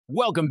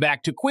Welcome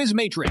back to Quiz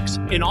Matrix,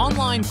 an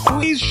online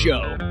quiz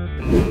show.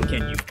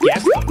 Can you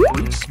guess the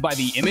fruits by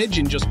the image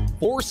in just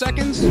 4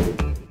 seconds?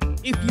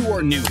 If you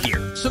are new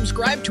here,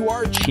 subscribe to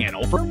our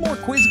channel for more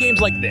quiz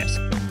games like this.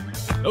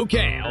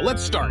 Okay,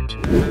 let's start.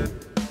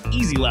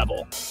 Easy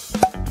level.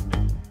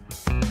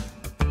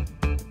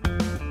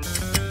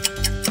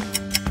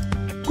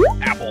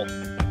 Apple.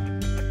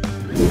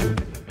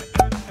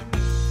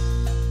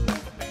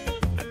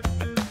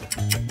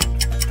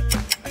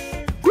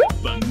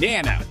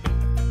 Banana.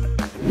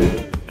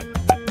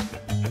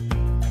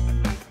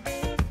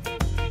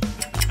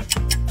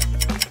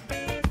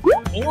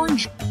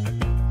 Orange.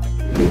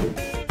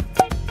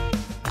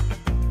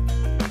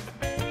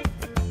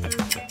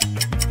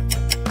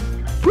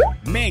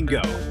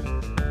 Mango.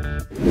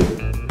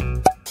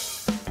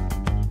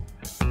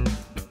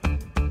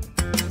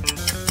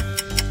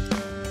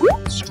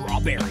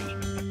 Strawberry.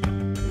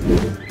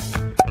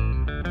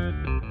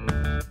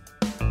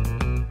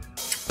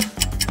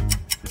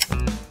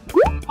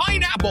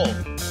 Pineapple.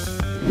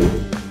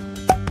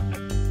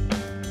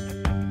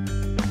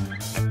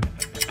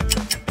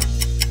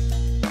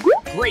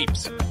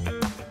 Grapes.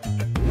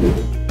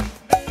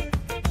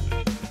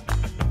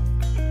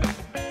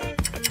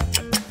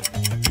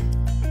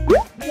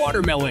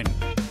 Watermelon.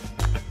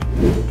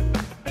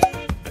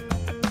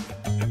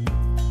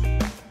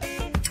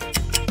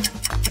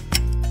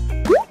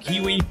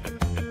 Kiwi.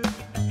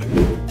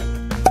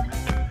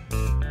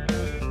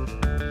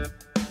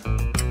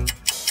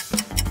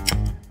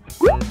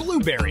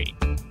 Blueberry.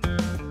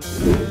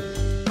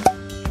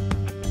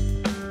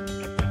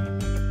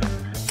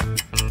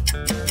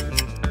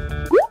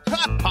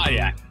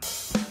 Papaya.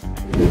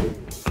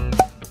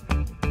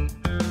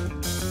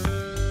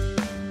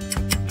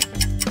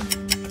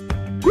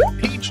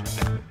 Peach.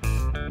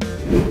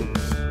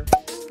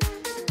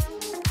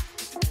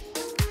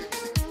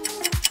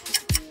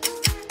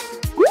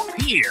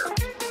 Pear.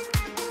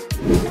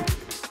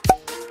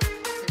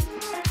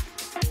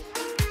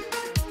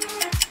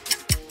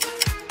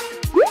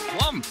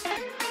 Plum.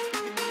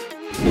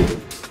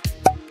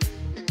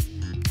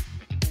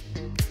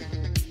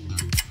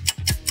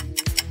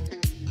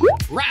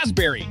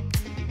 Raspberry.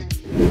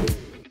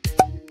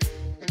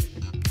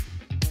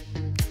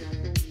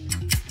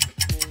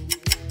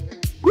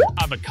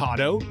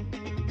 Avocado.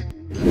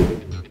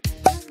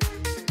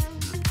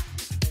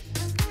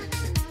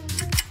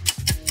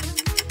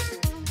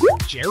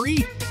 Cherry.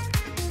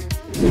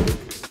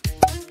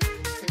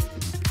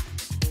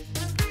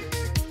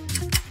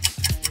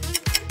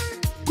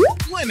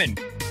 Lemon.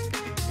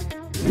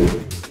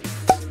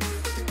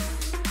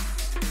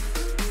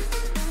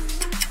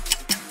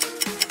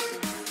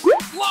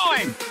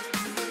 Lime.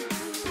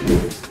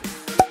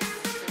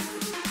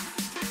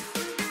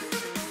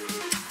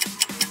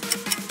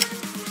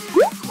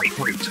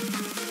 Grapefruit.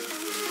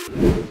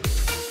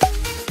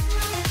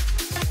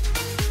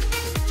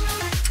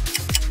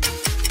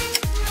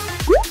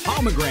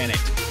 Pomegranate.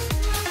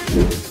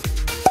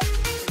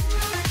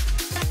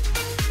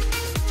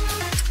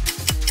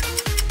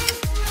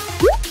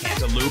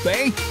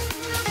 Cantaloupe.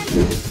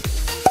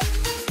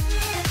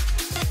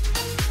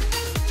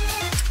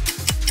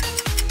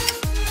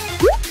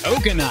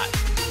 Coconut.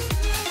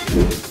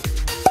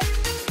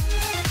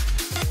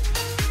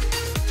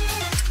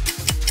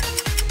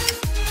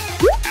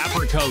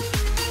 Apricot.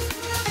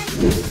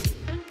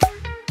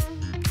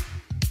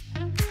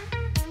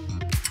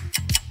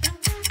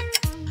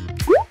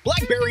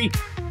 Blackberry.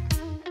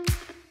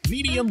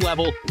 Medium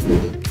level.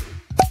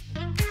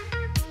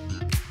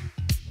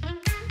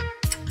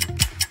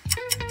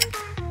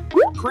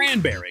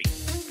 Cranberry.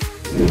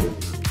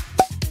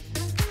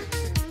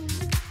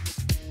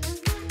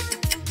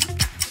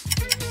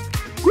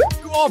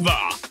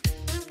 Guava.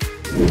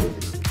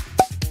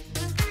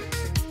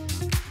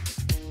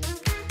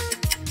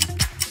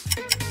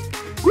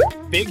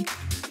 Fig.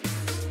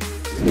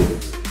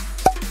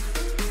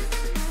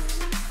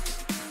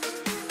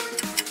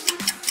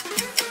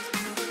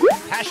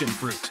 Passion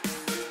fruit.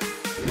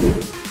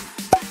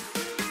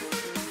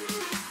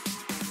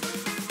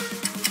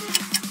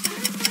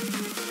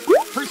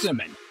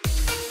 Persimmon.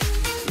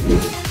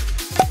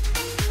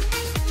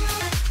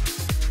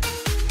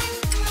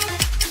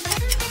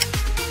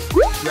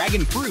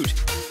 Dragon fruit.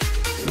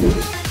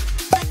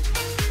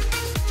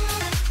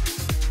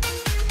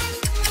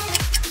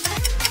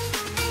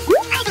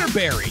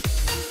 Elderberry.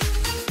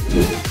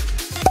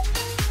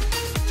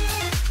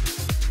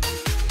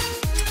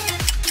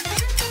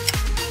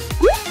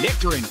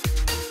 Nectarine.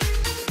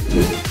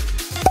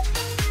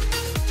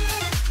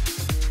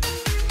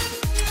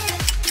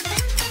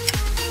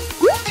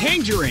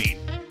 Tangerine.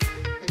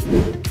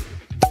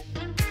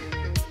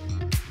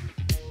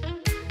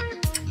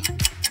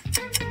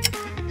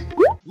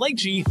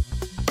 Lychee.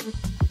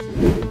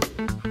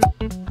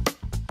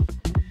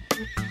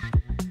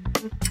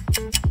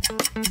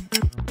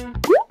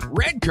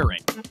 Red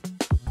currant.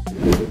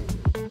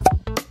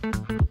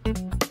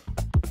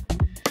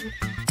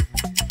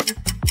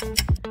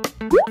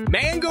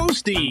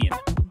 Mangosteen.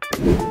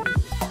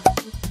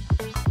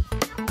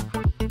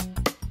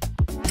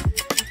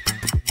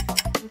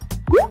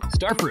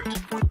 Starfruit.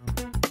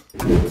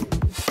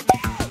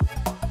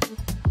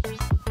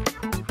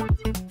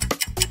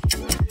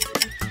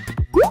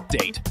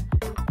 Date.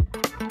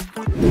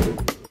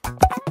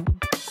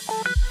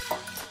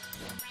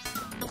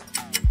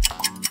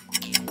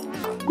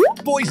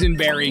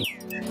 Boysenberry.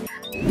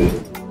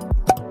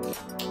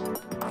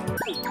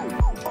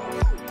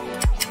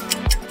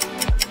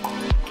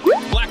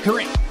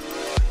 Blackcurrant.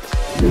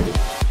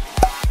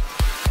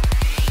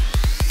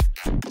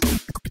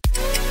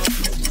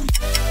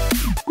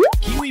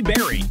 Kiwi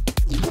berry.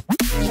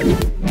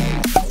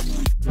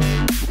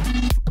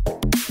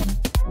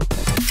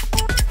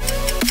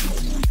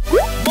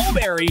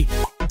 Mulberry.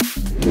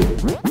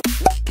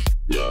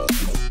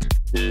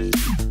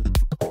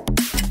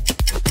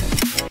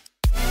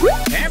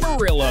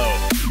 Amarillo.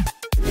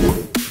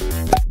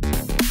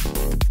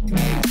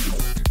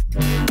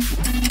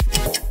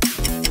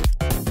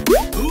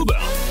 Uba.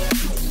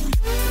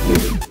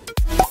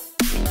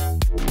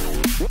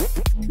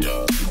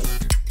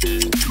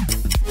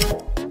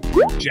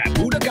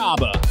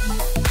 Jabuticaba.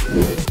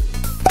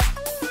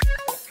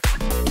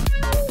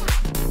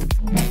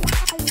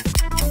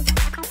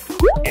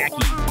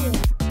 Aki.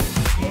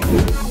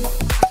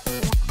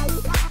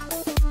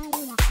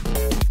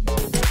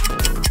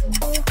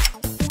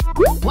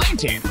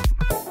 Plantain.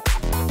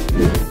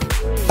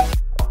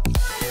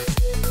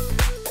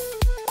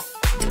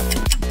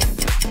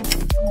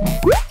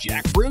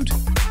 Jackfruit.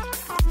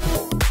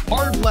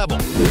 Hard level.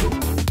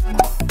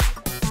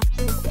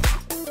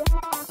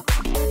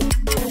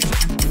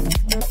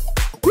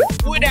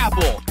 Wood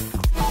apple.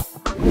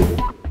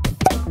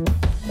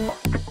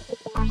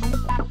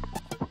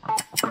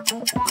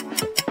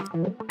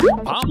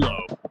 Pablo.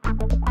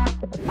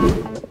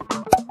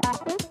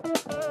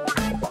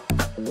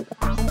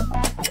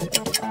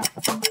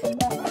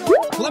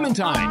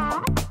 Clementine.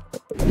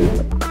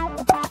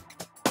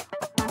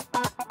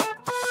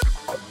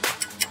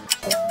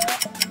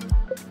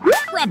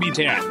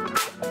 Rambutan.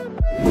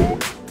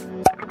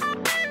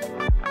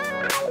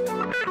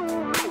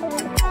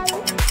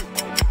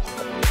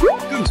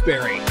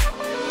 Gooseberry.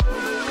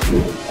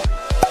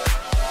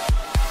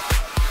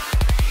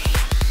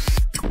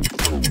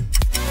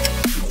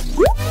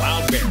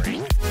 Cloudberry.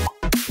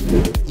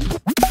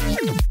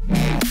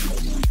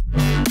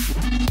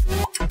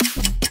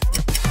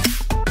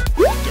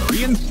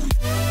 Durian.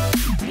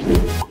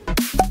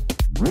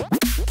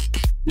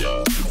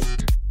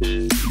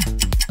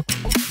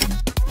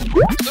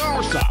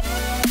 Soursop.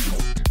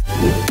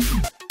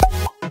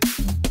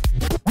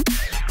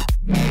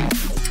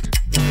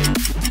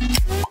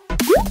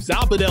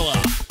 Sapodilla.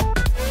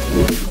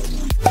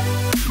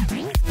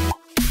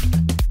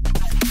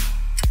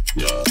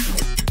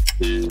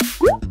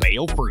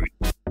 Bale fruit.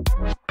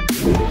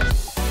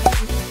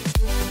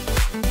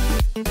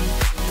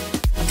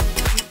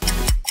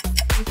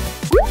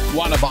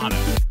 Guanabana.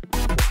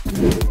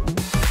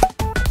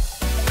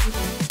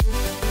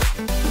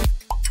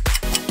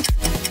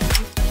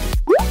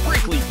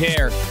 Prickly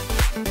pear.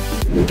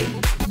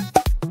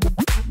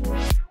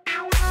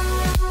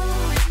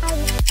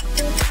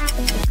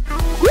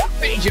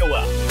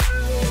 Feijoa.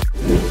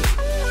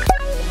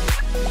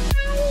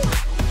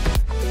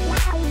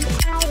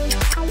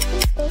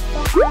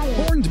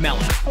 Horned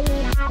melon.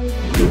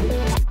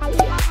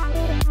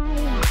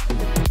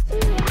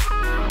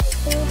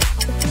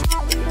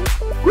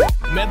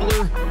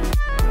 Medlar.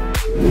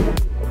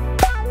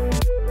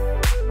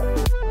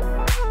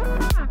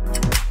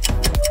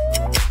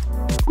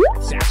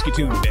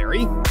 Saskatoon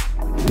berry.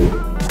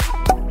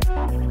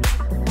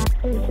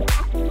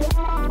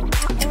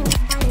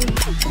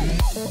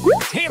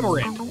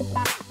 Tamarind.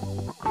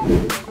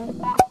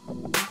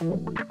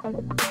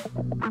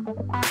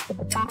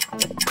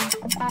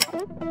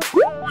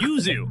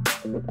 Yuzu.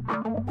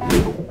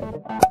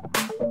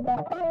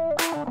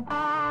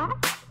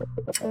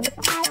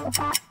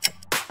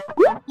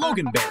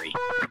 Loganberry.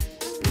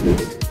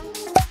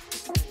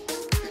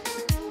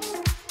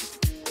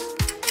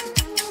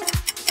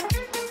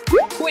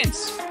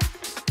 Quince.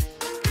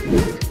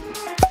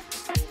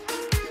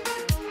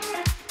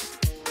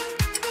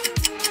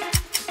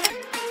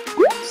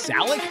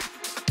 Salic.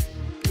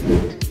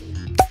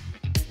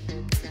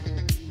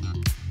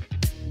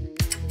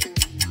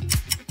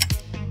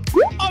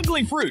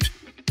 Ugly fruit.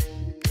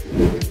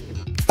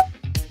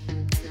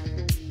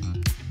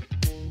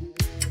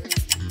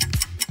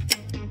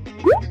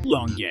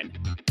 Longan.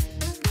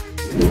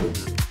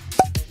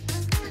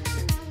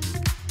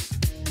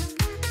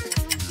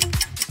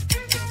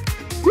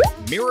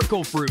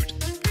 Miracle fruit.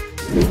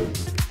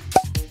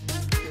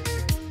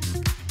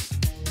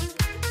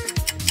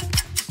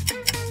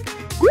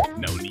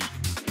 No need.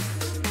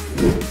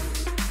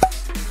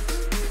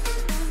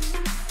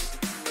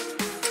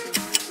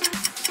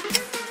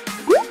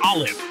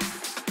 Olive.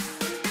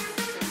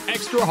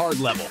 Extra hard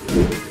level.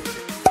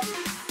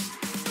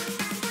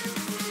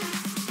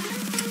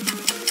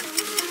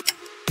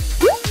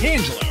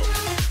 Tangelo.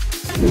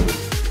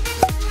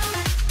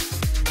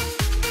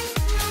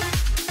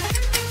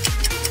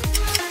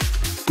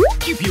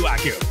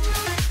 Cupuacu.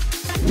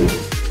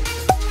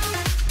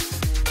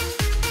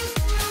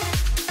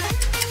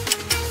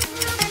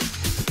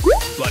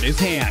 cut his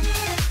hand.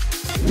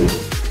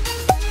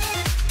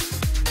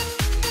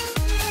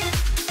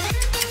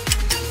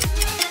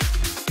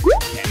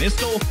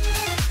 Canistel.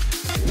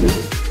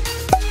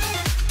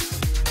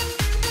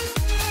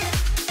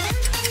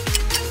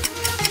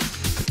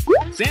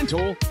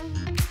 Santul.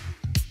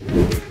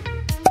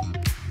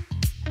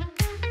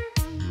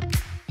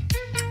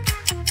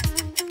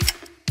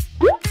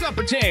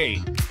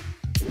 Superte.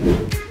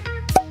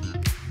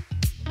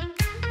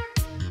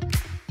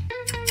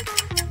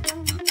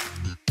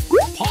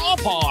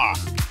 Paw.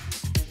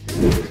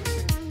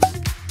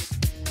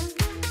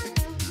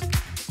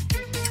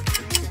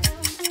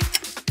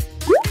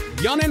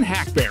 Yunnan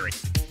Hackberry.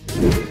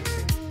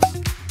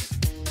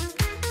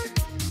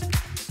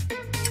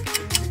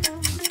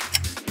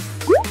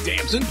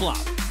 Damson Plum.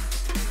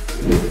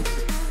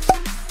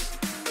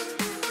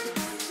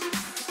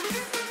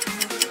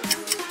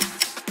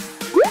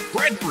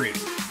 Breadfruit.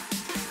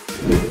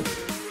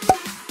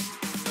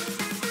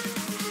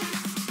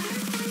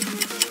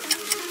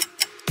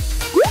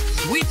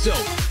 Sweet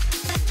Soap.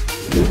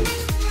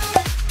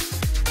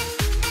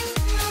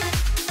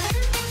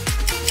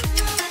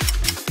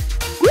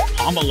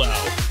 Pomelo.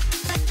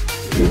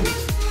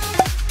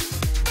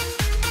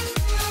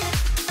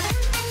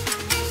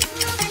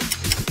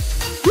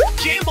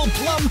 Jamble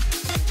Plum.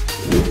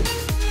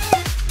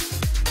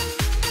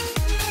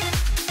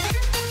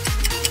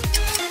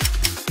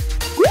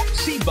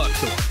 Sea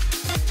Buckthorn.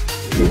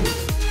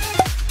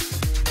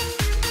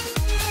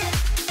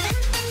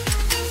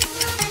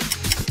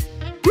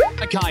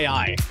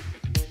 Acai.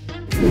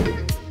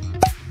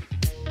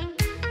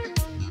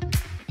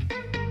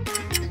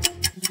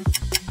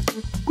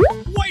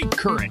 White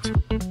Currant.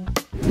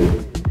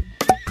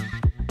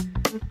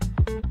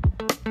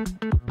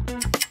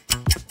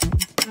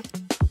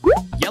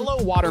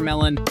 Yellow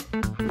Watermelon.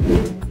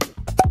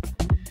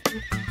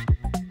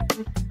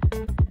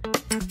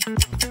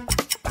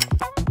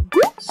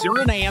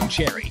 Suriname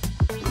Cherry.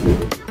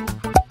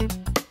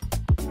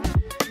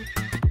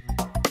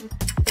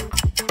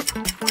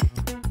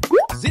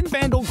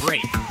 Zinfandel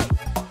Grape.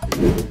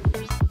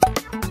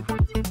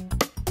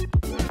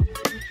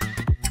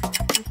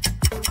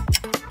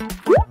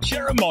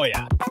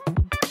 Cherimoya.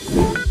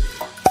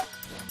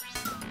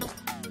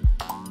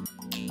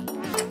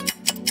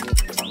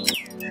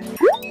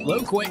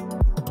 Loquat.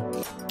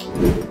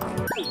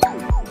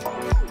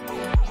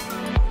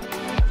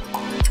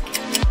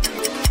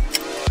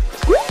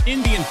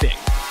 Indian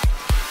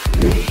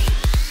Fig.